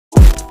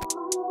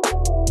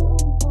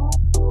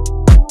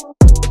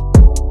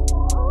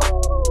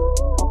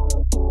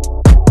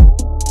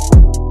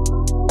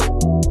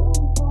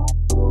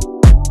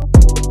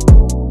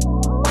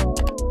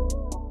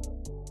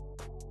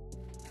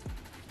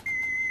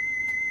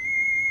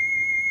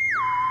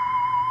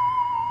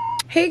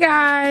Hey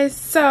guys,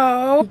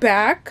 so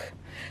back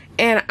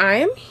and I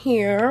am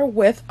here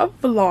with a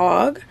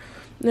vlog.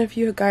 And if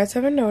you guys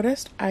haven't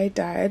noticed, I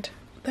dyed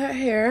that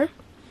hair.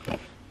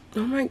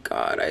 Oh my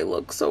god, I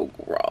look so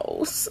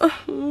gross. I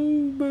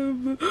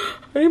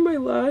need my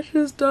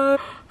lashes done.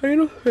 I need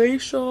a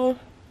facial.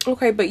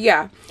 Okay, but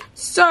yeah,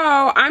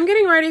 so I'm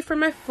getting ready for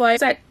my flight.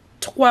 It's at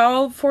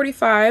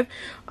 12:45.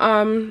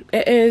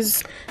 It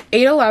is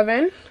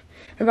 8:11.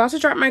 I'm about to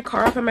drop my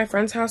car off at my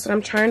friend's house and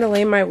I'm trying to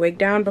lay my wig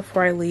down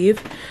before I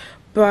leave.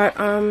 But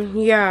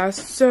yeah,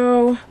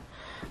 so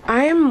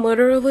I am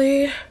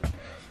literally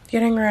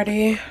getting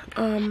ready.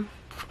 I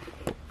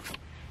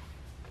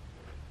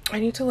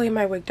need to lay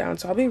my wig down,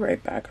 so I'll be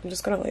right back. I'm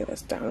just gonna lay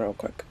this down real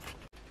quick.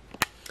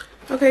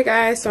 Okay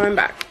guys, so I'm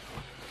back.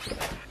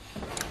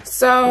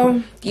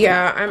 So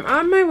yeah, I'm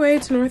on my way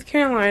to North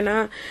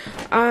Carolina.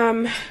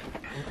 I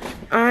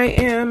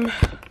am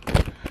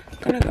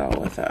gonna go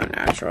with a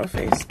natural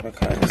face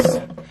because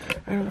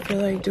I don't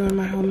feel like doing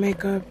my whole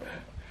makeup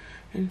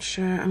and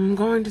shit. I'm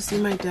going to see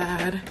my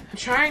dad. I'm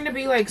trying to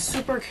be like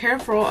super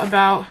careful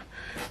about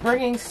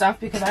bringing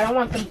stuff because I don't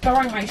want them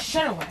throwing my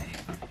shit away.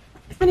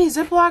 Many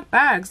Ziploc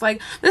bags.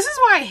 Like, this is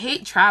why I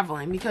hate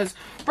traveling, because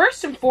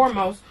first and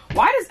foremost,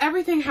 why does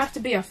everything have to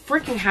be a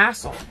freaking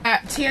hassle?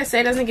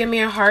 TSA doesn't give me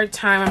a hard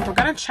time. I'm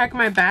gonna check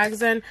my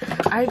bags in.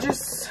 I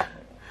just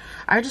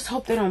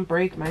hope they don't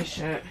break my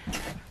shit.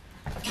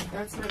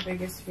 That's my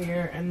biggest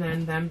fear. And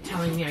then them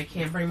telling me I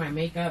can't bring my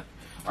makeup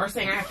or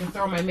saying I have to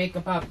throw my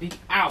makeup out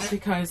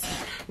because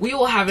we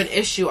will have an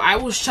issue. I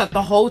will shut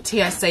the whole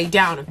TSA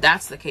down if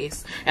that's the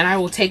case, and I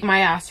will take my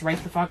ass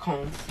right the fuck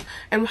home.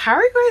 And how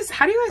do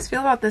you guys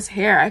feel about this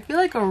hair? I feel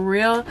like a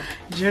real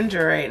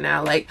ginger right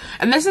now. Like,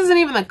 and this isn't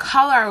even the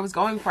color I was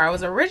going for. I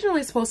was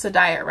originally supposed to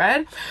dye it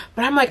red,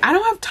 but I'm like, I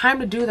don't have time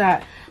to do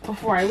that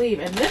before I leave,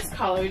 and this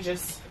color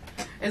just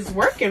is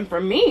working for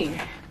me.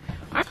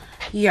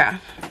 Yeah.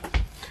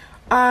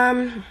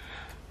 I'm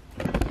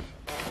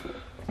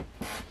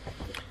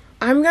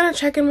gonna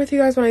check in with you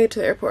guys when I get to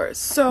the airport,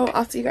 so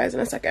I'll see you guys in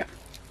a second.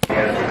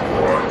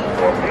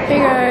 Hey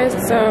guys,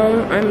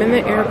 so I'm in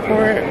the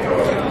airport.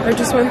 I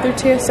just went through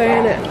TSA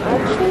and it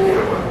actually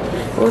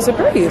was a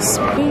breeze.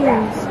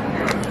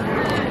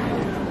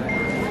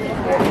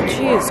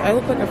 Jeez, I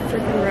look like a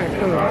freaking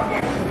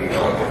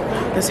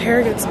raccoon. This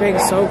hair gets big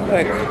so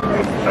quick.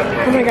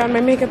 Oh my god,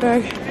 my makeup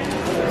bag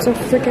is so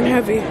freaking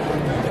heavy.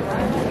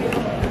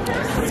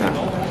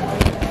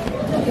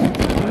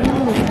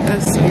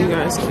 So you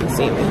guys can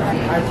see me.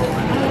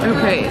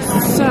 Okay,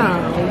 so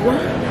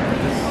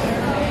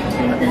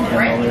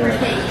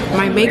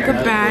my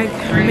makeup bag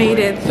made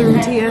it through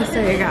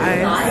TSA,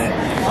 guys.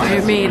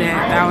 It made it.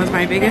 That was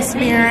my biggest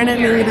fear and it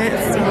made it,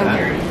 so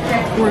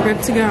we're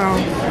good to go.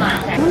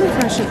 I wonder if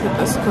I should put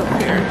this clip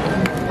here.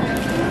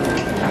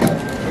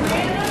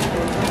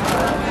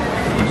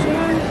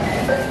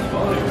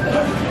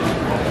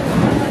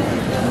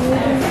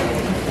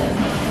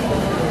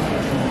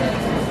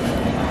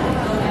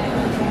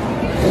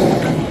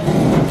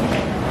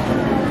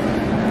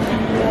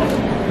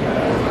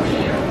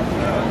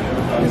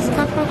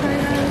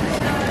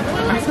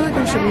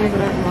 Move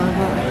it up more,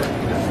 but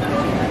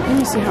let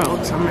me see how it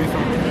looks on my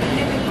phone.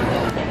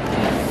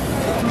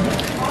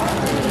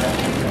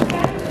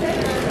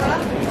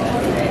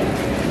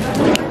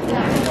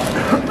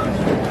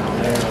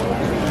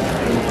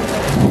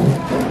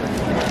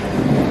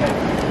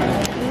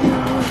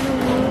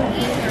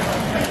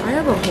 I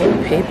have a whole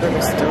paper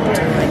to still do.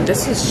 Like,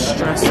 this is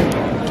stressful.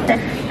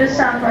 The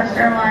Southwest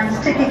Airlines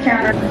ticket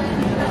counter.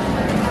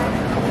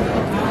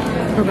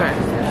 Okay,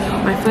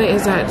 my flight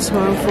is at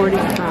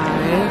 12:45.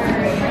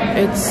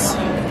 It's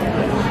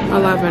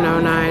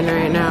 11:09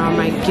 right now.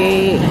 My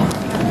gate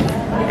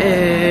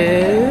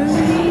is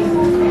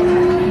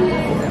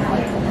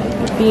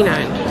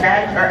B9.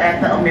 Bags are at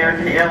the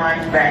American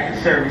Airlines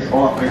baggage service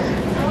office.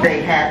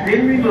 They have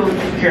been removed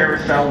from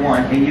Carousel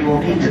 1 and you will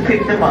need to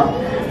pick them up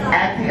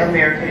at the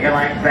American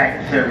Airlines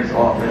baggage service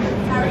office.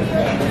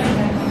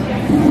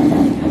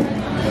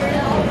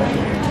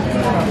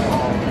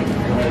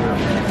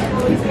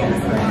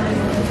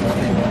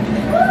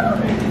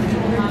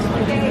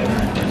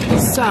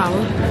 So,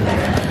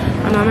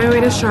 I'm on my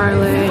way to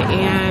Charlotte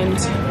and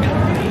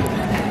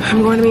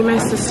I'm going to meet my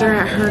sister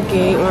at her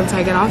gate once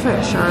I get off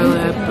at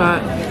Charlotte,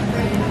 but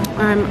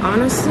I'm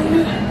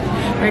honestly,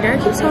 my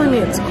dad keeps telling me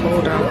it's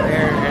cold out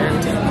there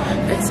and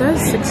it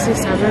says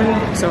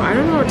 67, so I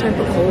don't know what type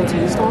of cold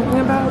he's talking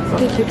about,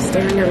 but he keeps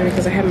staring at me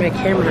because I have my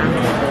camera on.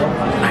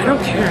 I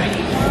don't care.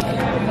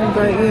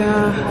 But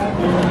yeah,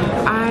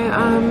 I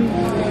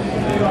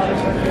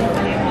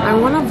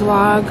want to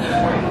vlog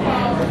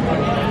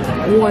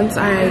once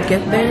I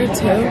get there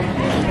too,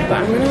 but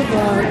I'm gonna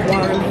vlog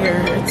while I'm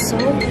here. It's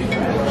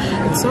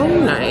so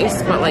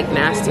nice, but like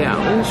nasty out.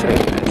 Let me show you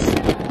guys.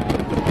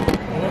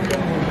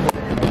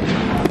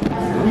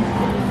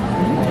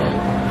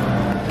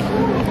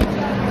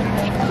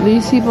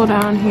 These people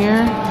down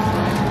here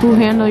who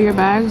handle your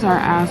bags are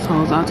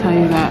assholes, I'll tell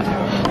you that.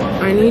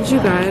 I need you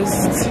guys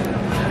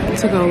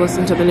to go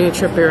listen to the new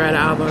Trippie Redd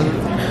album.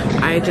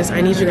 I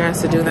need you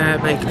guys to do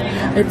that. Like,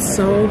 it's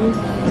so,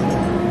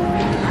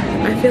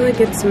 I feel like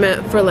it's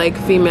meant for like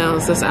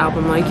females, this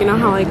album. Like, you know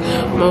how like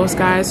most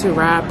guys who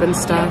rap and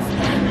stuff,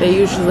 they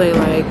usually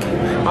like,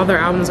 all their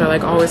albums are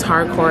like always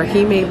hardcore.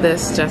 He made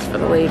this just for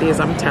the ladies,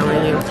 I'm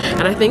telling you.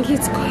 And I think he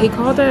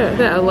called it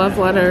a love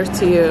letter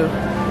to you.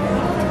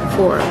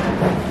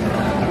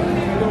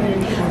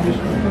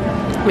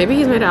 Maybe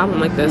he's made an album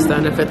like this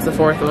then, if it's the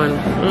 4th one.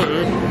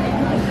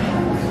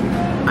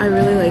 I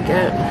really like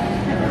it.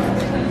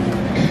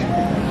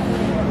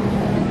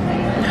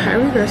 I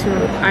regress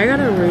my, I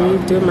gotta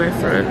redo my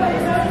front.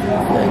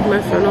 Like,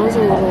 my frontals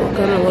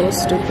gone a little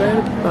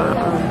stupid, but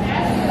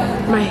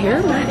my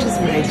hair matches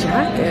my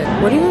jacket.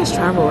 What do you guys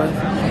travel with?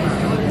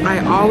 I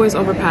always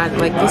overpack.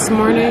 Like this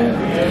morning,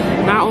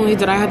 not only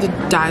did I have to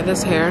dye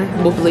this hair,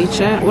 we'll bleach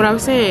it. What I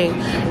was saying,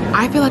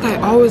 I feel like I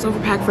always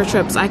overpack for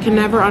trips. I can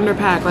never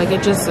underpack. Like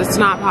it's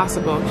not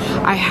possible.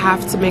 I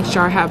have to make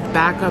sure I have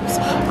backups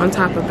on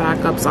top of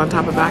backups on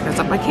top of backups.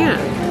 I can't.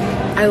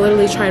 I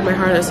literally tried my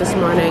hardest this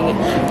morning,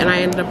 and I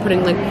ended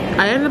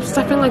up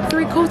stuffing like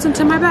 3 coats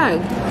into my bag.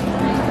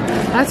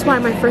 That's why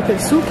my freaking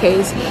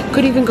suitcase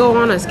could even go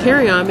on as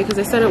carry-on, because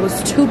they said it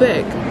was too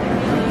big.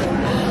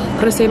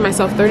 Could have saved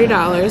myself $30.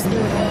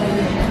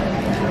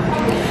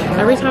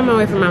 Every time I'm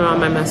away from my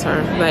mom, I miss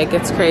her. Like,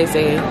 it's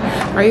crazy.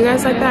 Are you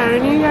guys like that? Are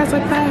any of you guys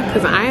like that?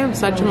 Because I am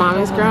such a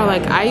mommy's girl.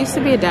 Like, I used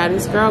to be a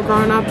daddy's girl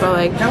growing up, but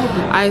like,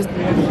 I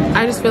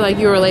just feel like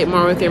you relate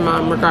more with your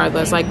mom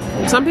regardless. Like,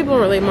 some people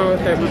relate more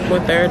with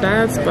their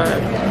dads, but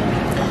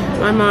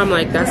my mom,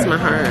 like, that's my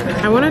heart.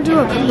 I want to do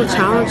a couple of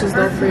challenges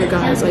though for you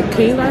guys. Like,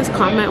 can you guys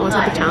comment what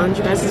type of challenge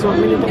you guys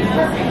want me to do?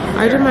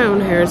 I did my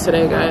own hair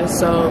today, guys,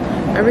 so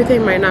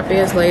everything might not be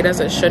as late as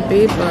it should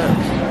be,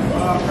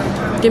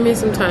 but give me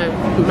some time.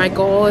 My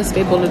goal is to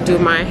be able to do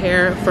my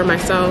hair for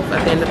myself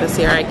at the end of this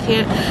year.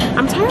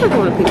 I'm tired of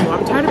going to people.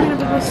 I'm tired of being at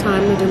people's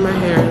time to do my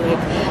hair. Like,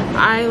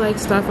 I like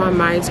stuff on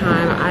my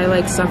time. I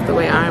like stuff the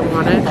way I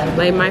want it.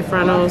 Like my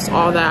frontals,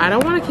 all that. I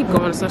don't want to keep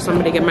going to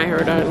somebody to get my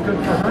hair done.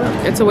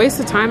 It's a waste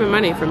of time and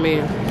money for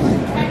me.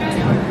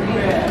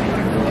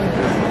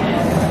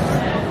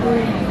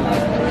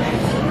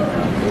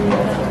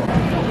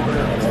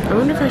 I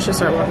wonder if I should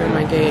start walking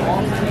my gait.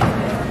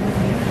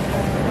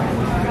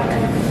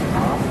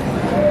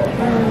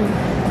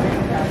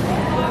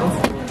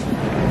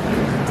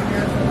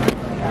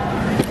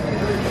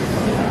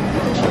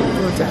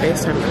 To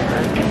FaceTime like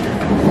that.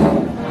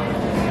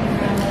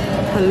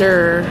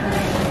 Hello.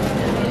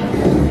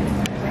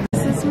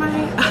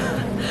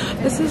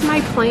 This is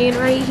my plane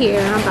right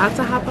here. I'm about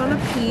to hop on a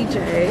PJ.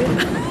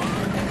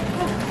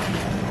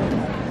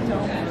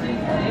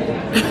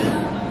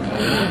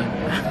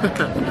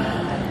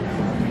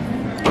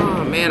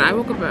 Oh man, I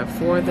woke up at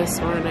 4 this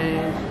morning.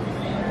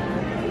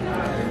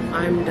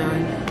 I'm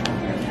done.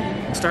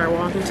 Start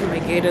walking to my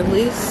gate at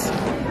least.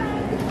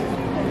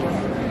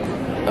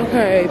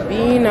 Okay,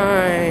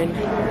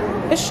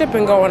 B9. This shit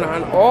been going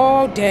on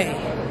all day.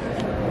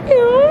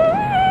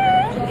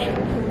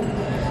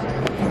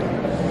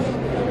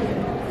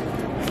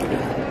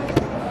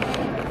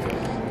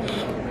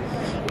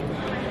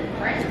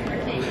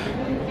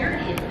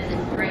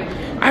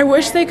 I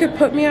wish they could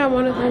put me on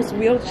one of those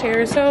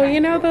wheelchairs. So, you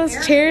know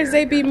those chairs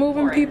they be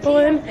moving people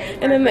in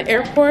and in the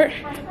airport?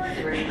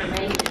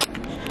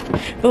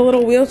 The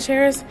little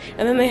wheelchairs,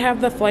 and then they have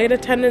the flight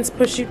attendants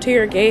push you to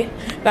your gate.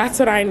 That's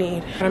what I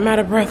need. I'm out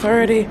of breath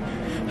already.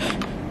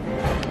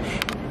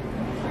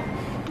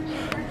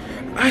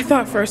 I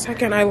thought for a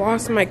second I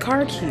lost my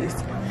car keys.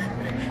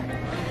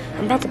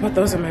 I'm about to put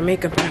those in my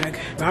makeup bag.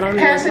 I don't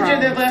know.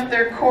 Passenger that left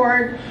their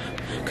cord.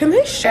 Can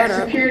they shut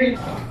up? Security.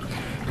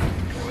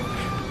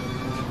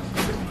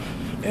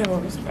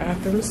 Ew, this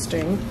bathroom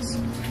stinks.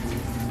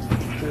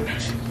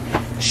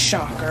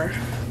 Shocker.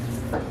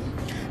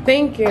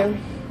 Thank you.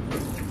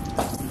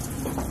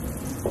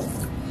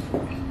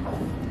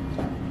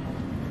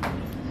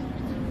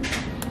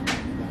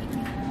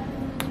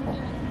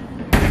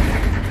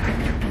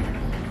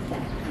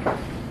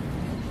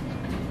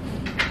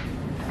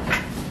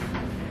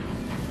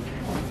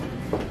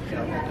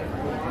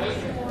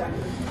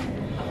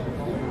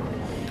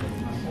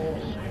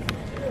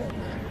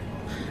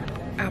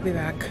 I'll be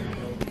back.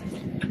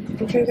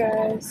 Okay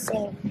guys,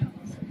 so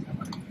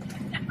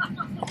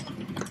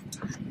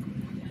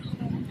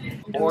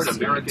Aboard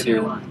American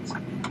Airlines.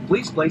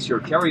 Please place your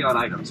carry-on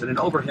items in an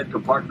overhead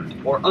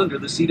compartment or under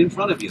the seat in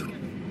front of you.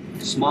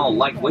 Small,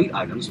 lightweight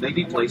items may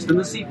be placed in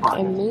the seat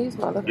pocket.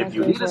 If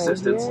you need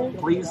assistance,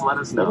 please let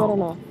us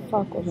know.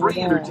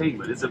 Free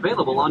entertainment is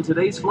available on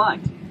today's flight.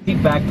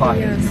 Seat back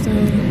pocket.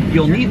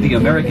 You'll need the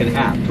American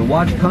app to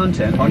watch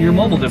content on your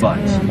mobile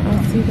device.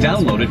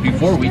 Download it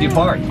before we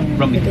depart.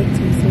 From the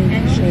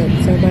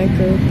so my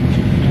group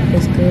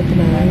is group 9,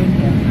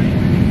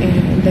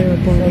 and they were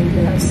boarding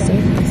group 6.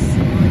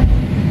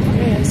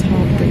 I just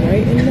hopped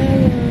right in that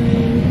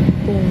line.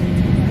 Boom.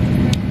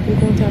 You're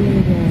gonna tell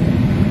me why.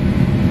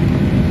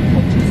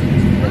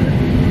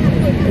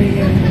 But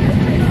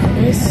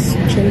yeah, I Miss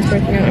Chin's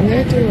working out. I'm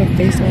gonna do a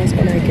face mask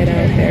when I get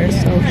out there.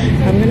 So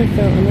I'm gonna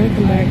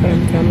come back, but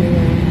I'm filming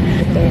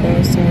a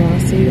photo. So I'll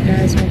see you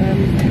guys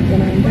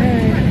when I'm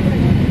back.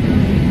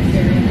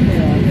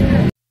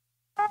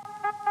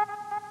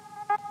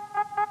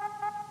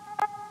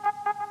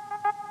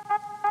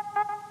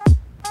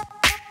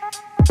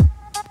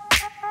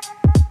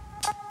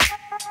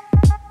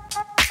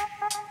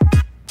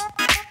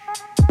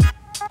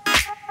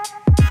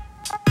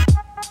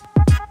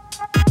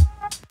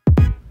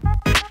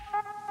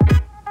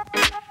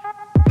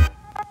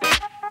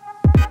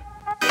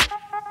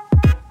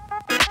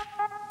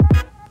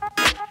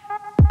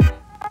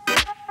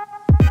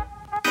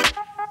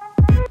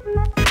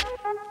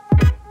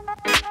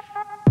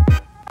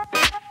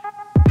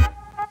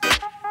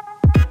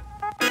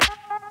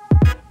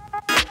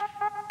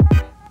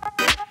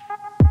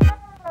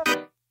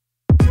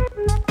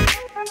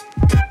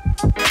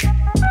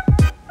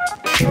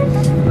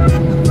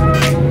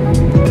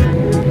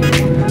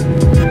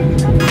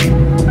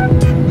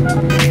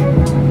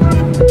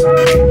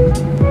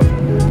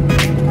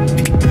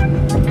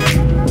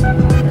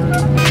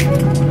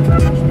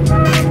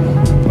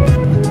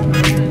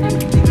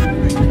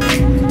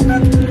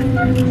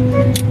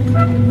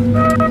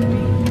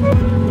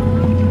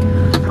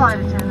 Flight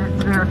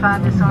attendants verify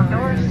this on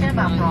doors. Stand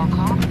by for all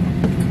call.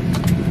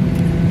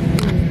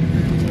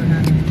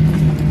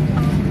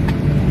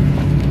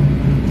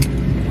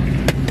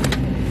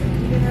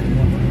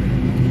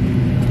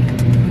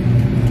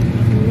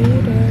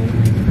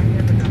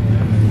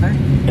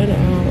 An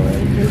hour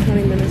and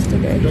 20 minutes to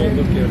get Don't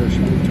look at her, she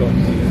will talk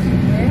to you.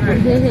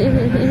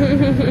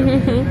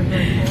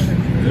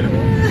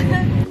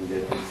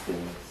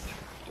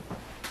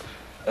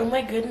 Oh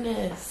my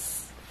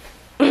goodness.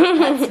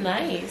 That's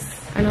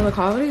nice. I know the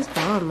quality's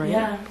bomb, right?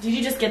 Yeah. Did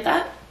you just get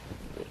that?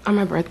 On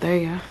my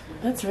birthday, yeah.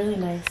 That's really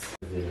nice.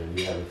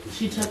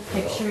 She took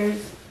pictures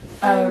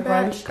of I'm our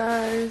back, brunch.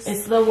 guys.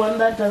 It's the one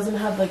that doesn't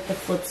have like the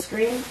flip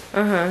screen.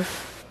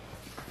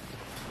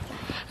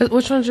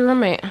 Which one's your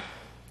roommate?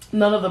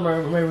 None of them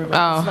are my roommate.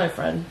 Oh. It's my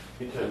friend.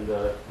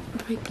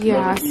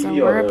 Yeah, so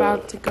we're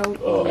about to go eat.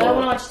 Yeah, I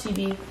want to watch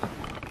TV.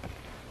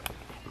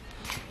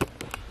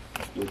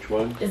 Which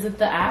one? Is it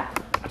the app?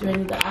 Do I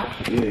need the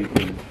app? Yeah, you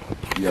can.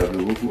 You have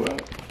the Roku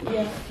app?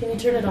 Yeah. Can you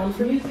turn it on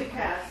for me?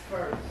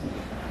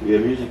 Yeah,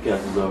 Music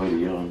Cast is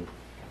already on.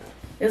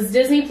 Is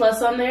Disney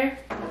Plus on there?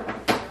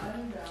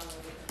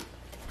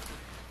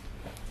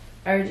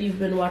 Or you've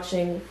been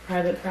watching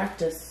Private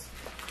Practice?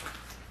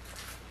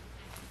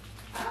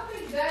 I don't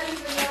think that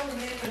even know the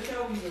name of the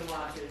show we've been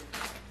watching.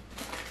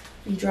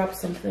 You dropped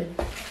something.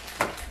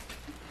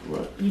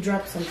 What? You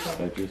dropped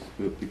something. I just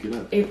will pick it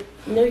up.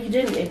 No, you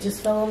didn't. It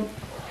just fell on.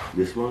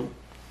 This one?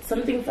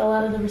 Something fell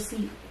out of the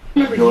receipt.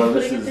 Remember No, you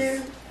this putting it is-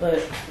 there?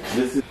 But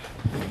This is.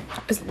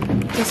 Is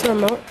this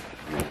remote?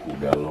 We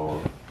got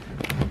long.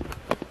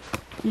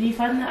 did you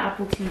find the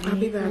Apple TV I'll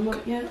be back.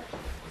 remote yet?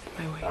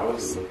 I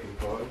was looking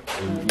for it.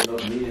 And you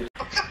don't need it.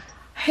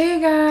 Hey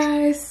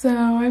guys, so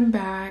I'm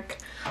back.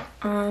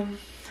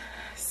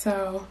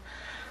 So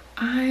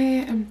I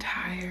am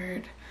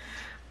tired.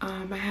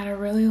 I had a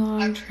really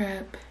long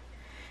trip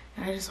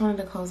and I just wanted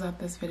to close out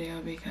this video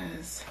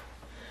because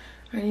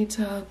I need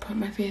to put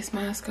my face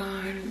mask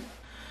on.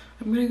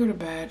 I'm gonna go to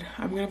bed.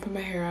 I'm gonna put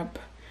my hair up.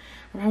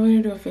 I'm probably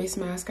gonna do a face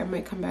mask. I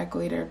might come back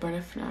later, but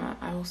if not,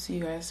 I will see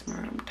you guys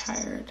tomorrow. I'm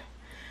tired.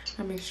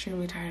 I'm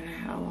extremely tired. I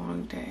had a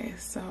long day,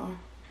 so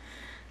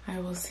I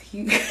will see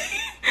you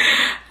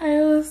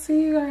I will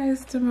see you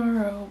guys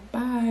tomorrow.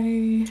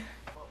 Bye.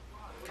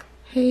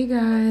 Hey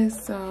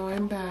guys, so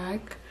I'm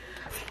back.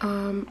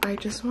 I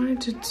just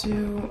wanted to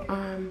do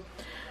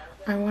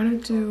I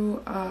want to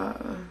do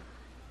a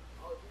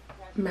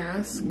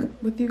mask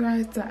with you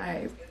guys that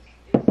I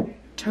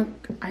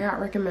got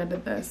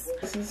recommended this.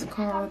 This is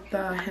called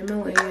the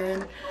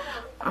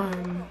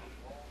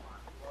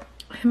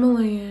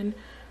Himalayan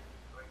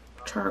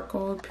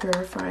Charcoal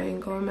Purifying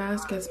Glow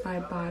Mask. It's by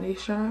Body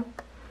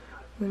Shop.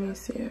 Let me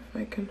see if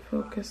I can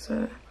focus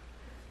it.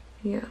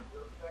 Yeah.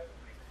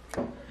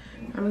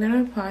 I'm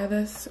gonna apply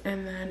this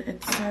and then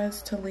it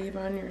says to leave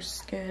on your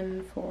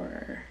skin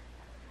for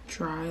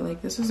dry.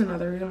 Like, this is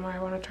another reason why I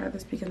want to try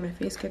this, because my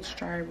face gets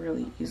dry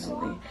really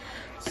easily.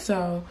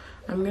 So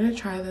I'm gonna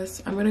try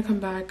this. I'm gonna come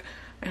back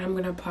and I'm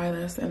gonna apply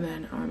this and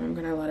then I'm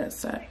gonna let it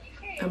set.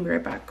 I'll be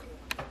right back.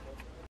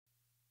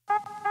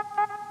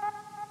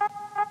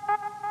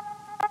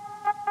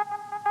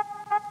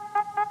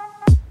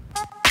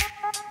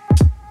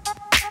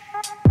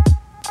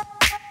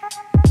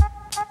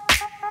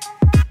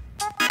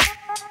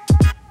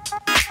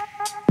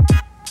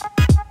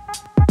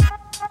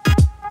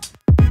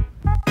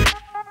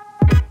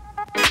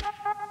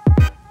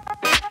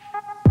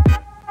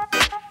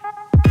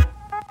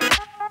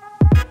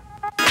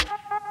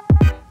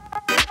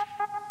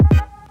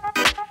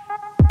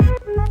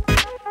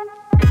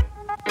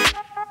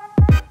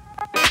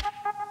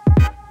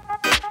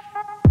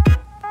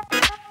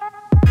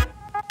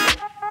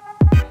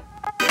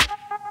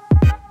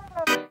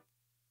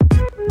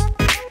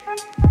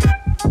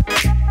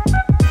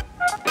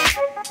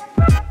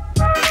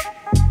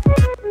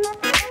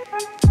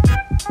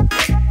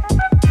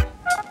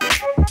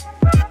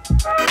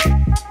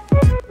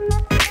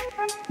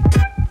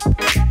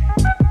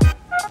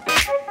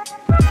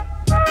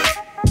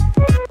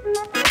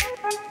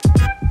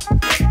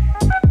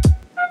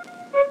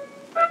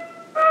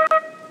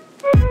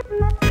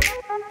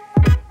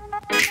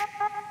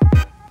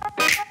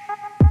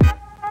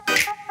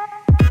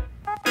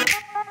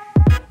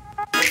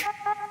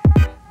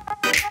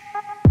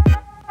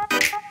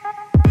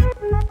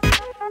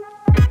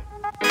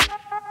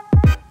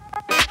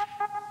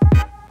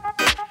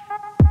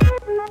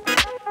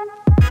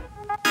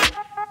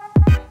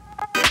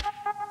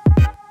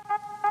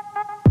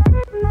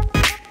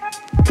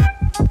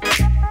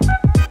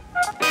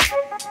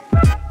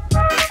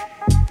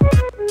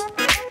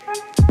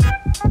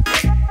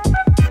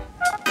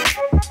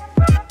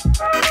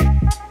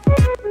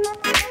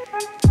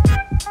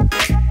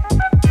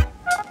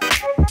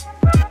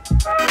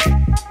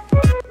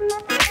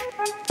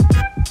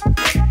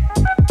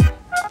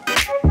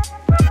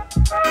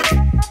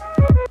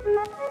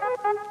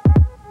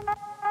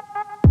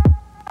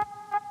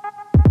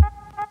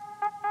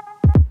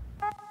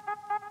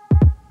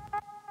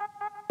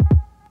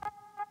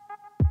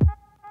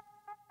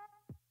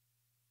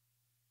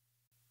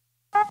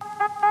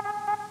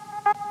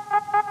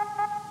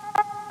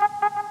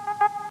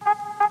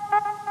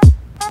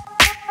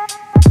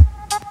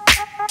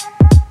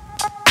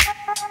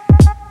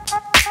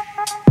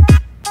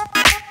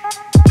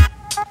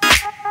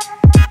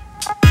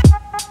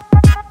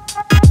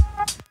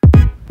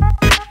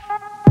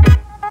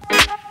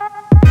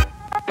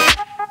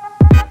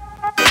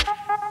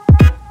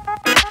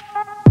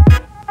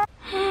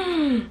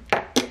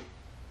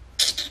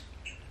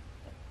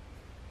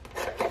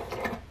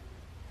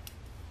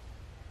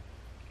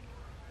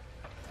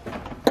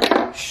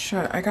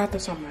 I got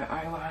this on my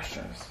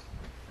eyelashes.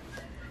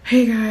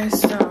 Hey guys,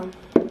 so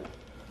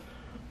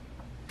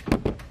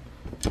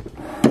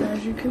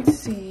as you can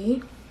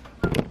see,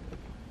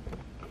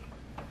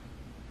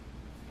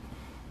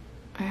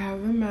 I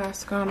have the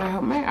mask on. I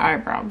hope my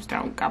eyebrows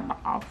don't come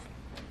off.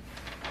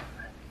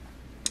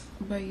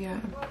 But yeah,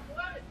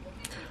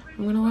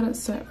 I'm gonna let it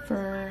sit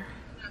for,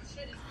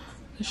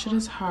 this shit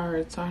is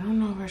hard, so I don't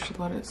know if I should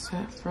let it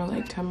sit for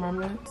like 10 more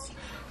minutes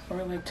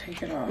or like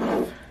take it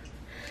off.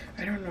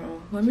 I don't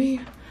know. Let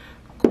me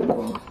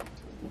Google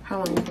how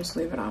long you're supposed to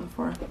leave it on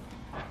for.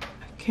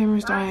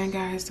 Camera's dying,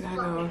 guys. Gotta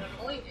go.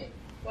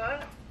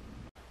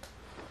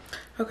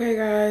 Okay,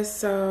 guys.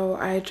 So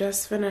I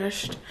just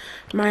finished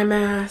my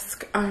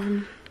mask.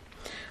 I'm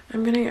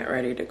gonna get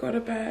ready to go to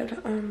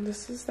bed.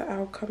 This is the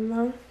outcome,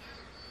 though.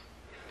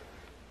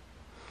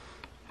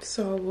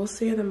 So we'll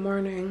see in the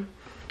morning.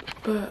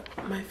 But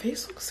my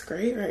face looks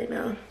great right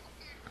now.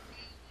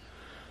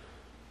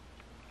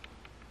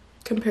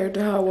 Compared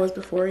to how it was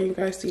before. You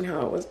guys seen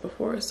how it was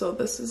before, so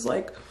this is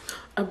like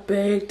a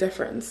big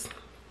difference.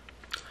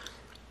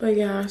 But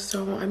yeah,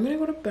 so I'm gonna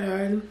go to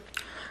bed.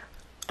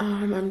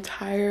 I'm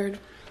tired,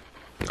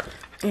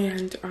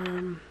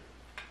 and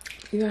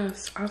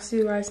yes, I'll see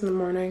you guys in the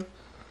morning.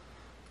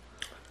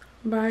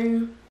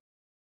 Bye.